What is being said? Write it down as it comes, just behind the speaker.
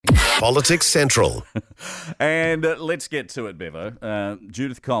Politics Central. And let's get to it, Bevo.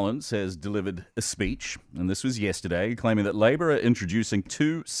 Judith Collins has delivered a speech, and this was yesterday, claiming that Labor are introducing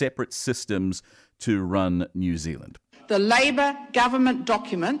two separate systems to run New Zealand. The Labor government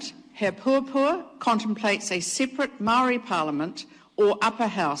document, He Puapua, contemplates a separate Māori Parliament or upper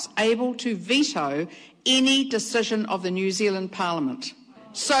house able to veto any decision of the New Zealand Parliament.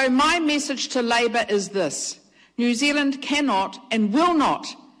 So my message to Labor is this: New Zealand cannot and will not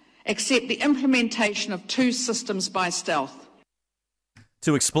accept the implementation of two systems by stealth.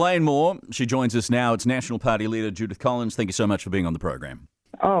 To explain more, she joins us now. It's National Party leader Judith Collins. Thank you so much for being on the program.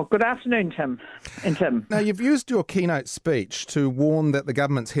 Oh, good afternoon, Tim. Now, you've used your keynote speech to warn that the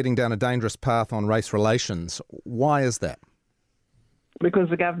government's heading down a dangerous path on race relations. Why is that?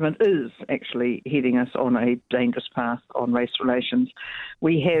 Because the government is actually heading us on a dangerous path on race relations.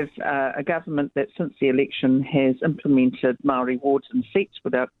 We have a government that since the election has implemented Māori wards and seats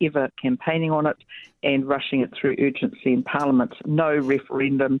without ever campaigning on it and rushing it through urgency in Parliament. No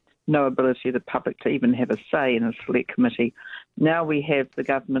referendum, no ability of the public to even have a say in a select committee. Now we have the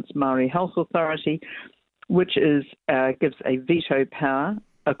government's Māori Health Authority, which gives a veto power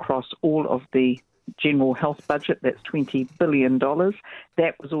across all of the general health budget. That's $20 billion.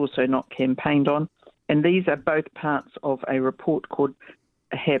 That was also not campaigned on. And these are both parts of a report called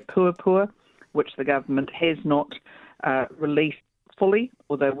He Puapua, which the government has not released fully,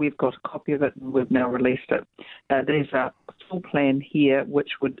 although we've got a copy of it and we've now released it. There's a full plan here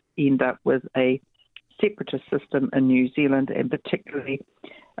which would end up with a separatist system in New Zealand, and particularly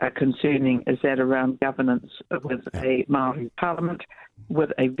concerning is that around governance with a Māori Parliament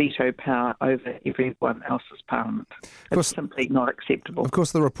with a veto power over everyone else's Parliament. It's simply not acceptable. Of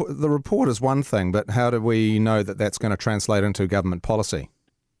course, the report is one thing, but how do we know that that's going to translate into government policy?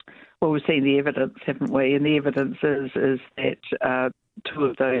 Well, we've seen the evidence, haven't we? And the evidence is that two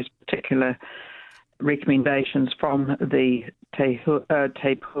of those particular recommendations from the Te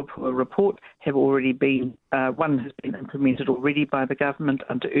Puapua report have already been, one has been implemented already by the government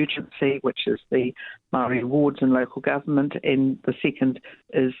under urgency, which is the Māori wards and local government, and the second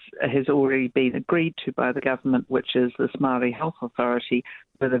has already been agreed to by the government, which is this Māori Health Authority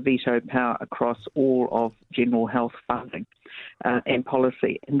with a veto power across all of general health funding and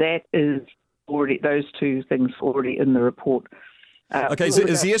policy. And that is already, those two things already in the report. Okay, so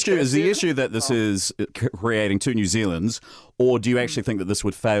is the issue that this is creating two New Zealands, or do you actually think that this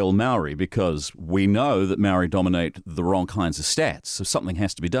would fail Maori? Because we know that Maori dominate the wrong kinds of stats, so something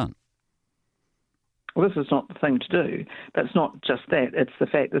has to be done. Well, this is not the thing to do. But it's not just that. It's the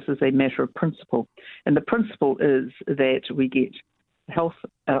fact this is a matter of principle. And the principle is that we get health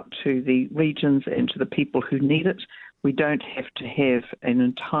out to the regions and to the people who need it. We don't have to have an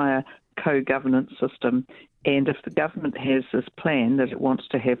entire co-governance system. And if the government has this plan that it wants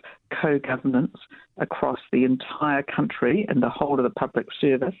to have co-governance across the entire country and the whole of the public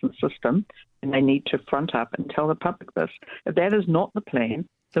service and system, then they need to front up and tell the public this. If that is not the plan,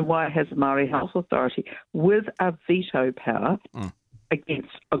 then why has the Māori Health Authority with a veto power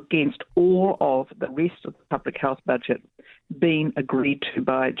against all of the rest of the public health budget been agreed to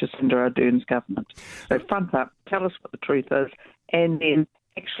by Jacinda Ardern's government? So front up, tell us what the truth is, and then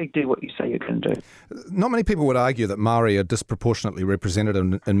actually do what you say you're going to do. Not many people would argue that Māori are disproportionately represented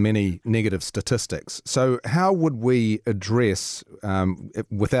in many negative statistics. So how would we address,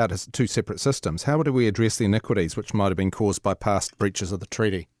 without two separate systems, how would we address the iniquities which might have been caused by past breaches of the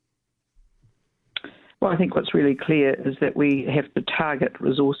treaty? Well, I think what's really clear is that we have to target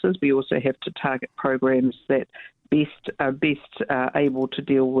resources. We also have to target programs that are best able to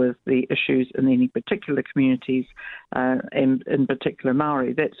deal with the issues in any particular communities, and in particular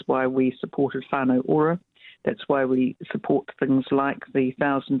Māori. That's why we supported whānau ora. That's why we support things like the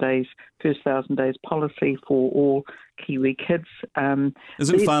first 1,000 days policy for all Kiwi kids. Isn't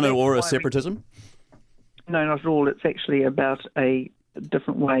whānau ora separatism? No, not at all. It's actually about a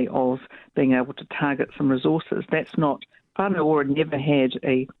different way of being able to target some resources. That's not, whānau ora never had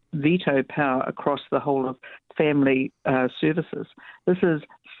a veto power across the whole of family services. This is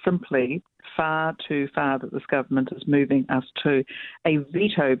simply far too far that this government is moving us to. A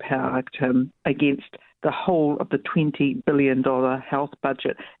veto power against the whole of the $20 billion health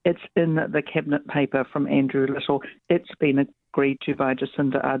budget. It's in the cabinet paper from Andrew Little. It's been agreed to by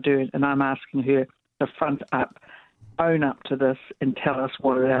Jacinda Ardern, and I'm asking her to front up, own up to this, and tell us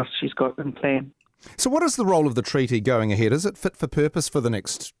what else she's got in plan. So what is the role of the treaty going ahead? Is it fit for purpose for the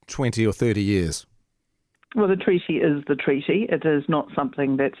next 20 or 30 years? Well, the treaty is the treaty. It is not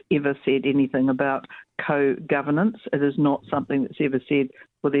something that's ever said anything about co-governance. It is not something that's ever said,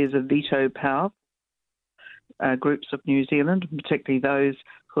 well, there's a veto power. Groups of New Zealand, particularly those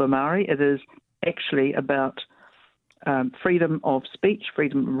pua Māori. It is actually about freedom of speech,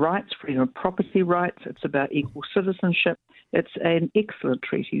 freedom of rights, freedom of property rights. It's about equal citizenship. It's an excellent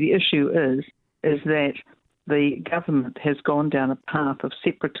treaty. The issue is that the government has gone down a path of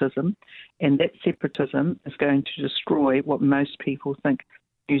separatism, and that separatism is going to destroy what most people think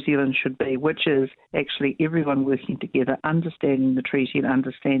New Zealand should be, which is actually everyone working together, understanding the treaty and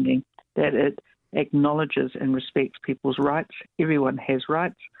understanding that it acknowledges and respects people's rights. Everyone has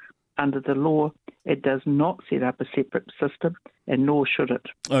rights under the law. It does not set up a separate system, and nor should it.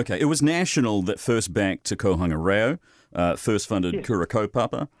 Okay, it was National that first backed Te Kohanga Reo, first funded Yes. Kura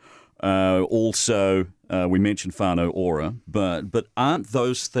Kaupapa. Also, we mentioned whānau ora, but aren't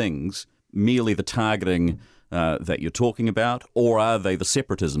those things merely the targeting that you're talking about, or are they the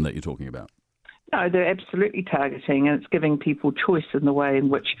separatism that you're talking about? No, they're absolutely targeting, and it's giving people choice in the way in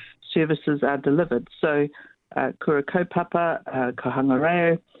which services are delivered. So Kura Kaupapa, Kohanga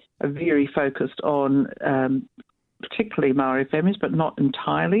Reo are very focused on particularly Māori families, but not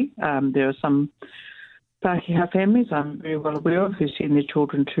entirely. There are some Pākehā families I'm very well aware of who send their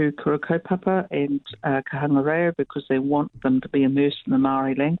children to Kura Kaupapa and Kohanga Reo because they want them to be immersed in the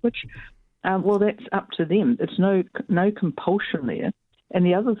Māori language. Well, that's up to them. It's no compulsion there. And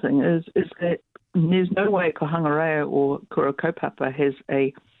the other thing is that there's no way Kohanga Reo or Kura Kaupapa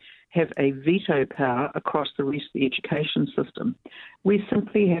have a veto power across the rest of the education system. We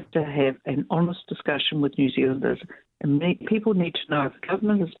simply have to have an honest discussion with New Zealanders. And people need to know if the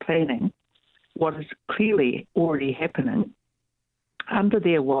government is planning what is clearly already happening under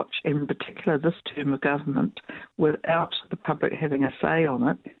their watch, and in particular this term of government, without the public having a say on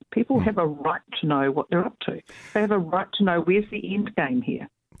it, people have a right to know what they're up to. They have a right to know where's the end game here.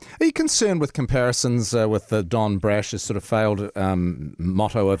 Are you concerned with comparisons with the Don Brash's sort of failed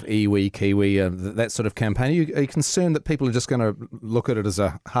motto of iwi, kiwi, that sort of campaign? Are you concerned that people are just going to look at it as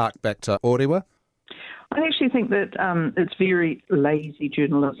a hark back to Orewa? I actually think that it's very lazy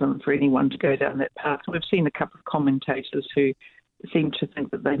journalism for anyone to go down that path. We've seen a couple of commentators who seem to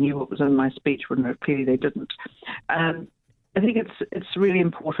think that they knew what was in my speech when clearly they didn't. I think it's really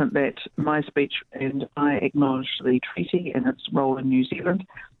important that my speech and I acknowledge the treaty and its role in New Zealand,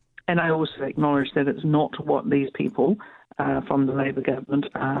 and I also acknowledge that it's not what these people from the Labour government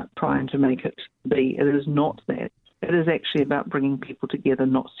are trying to make it be. It is not that. It is actually about bringing people together,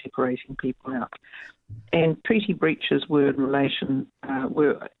 not separating people out. And treaty breaches were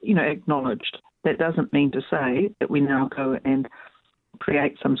acknowledged. That doesn't mean to say that we now go and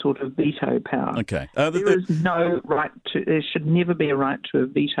create some sort of veto power. Okay. There is no right to. There should never be a right to a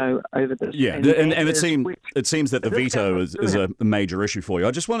veto over this. Yeah, and it seems that the veto is a major issue for you.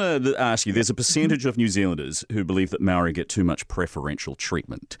 I just want to ask you, there's a percentage of New Zealanders who believe that Maori get too much preferential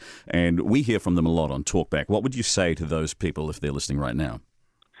treatment, and we hear from them a lot on Talkback. What would you say to those people if they're listening right now?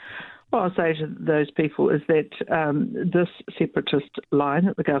 What I'll say to those people is that this separatist line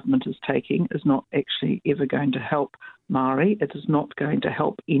that the government is taking is not actually ever going to help Māori. It is not going to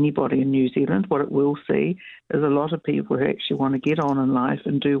help anybody in New Zealand. What it will see is a lot of people who actually want to get on in life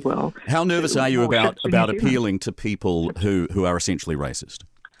and do well. How nervous are you about appealing to people who are essentially racist?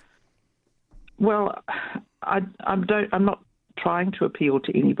 Well, I'm not trying to appeal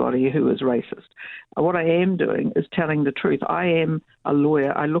to anybody who is racist. What I am doing is telling the truth. I am a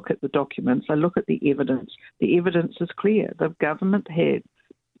lawyer. I look at the documents. I look at the evidence. The evidence is clear. The government had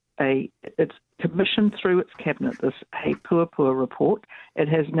it's commissioned through its cabinet this Pua Pua report. It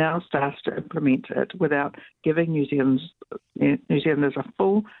has now started to implement it without giving New Zealanders a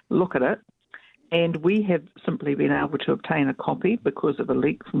full look at it. And we have simply been able to obtain a copy because of a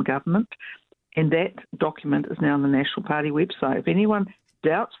leak from government. And that document is now on the National Party website. If anyone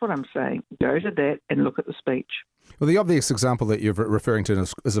doubts what I'm saying, go to that and look at the speech. Well, the obvious example that you're referring to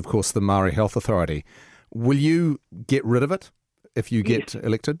is of course, the Māori Health Authority. Will you get rid of it if you get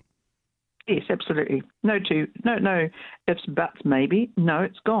elected? Yes, absolutely. No ifs, buts, maybe. No,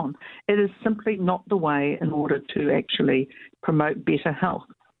 it's gone. It is simply not the way in order to actually promote better health.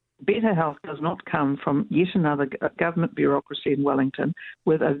 Better health does not come from yet another government bureaucracy in Wellington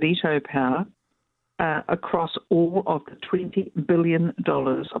with a veto power across all of the $20 billion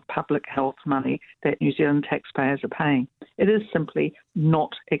of public health money that New Zealand taxpayers are paying. It is simply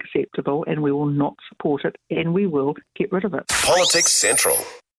not acceptable, and we will not support it, and we will get rid of it. Politics Central.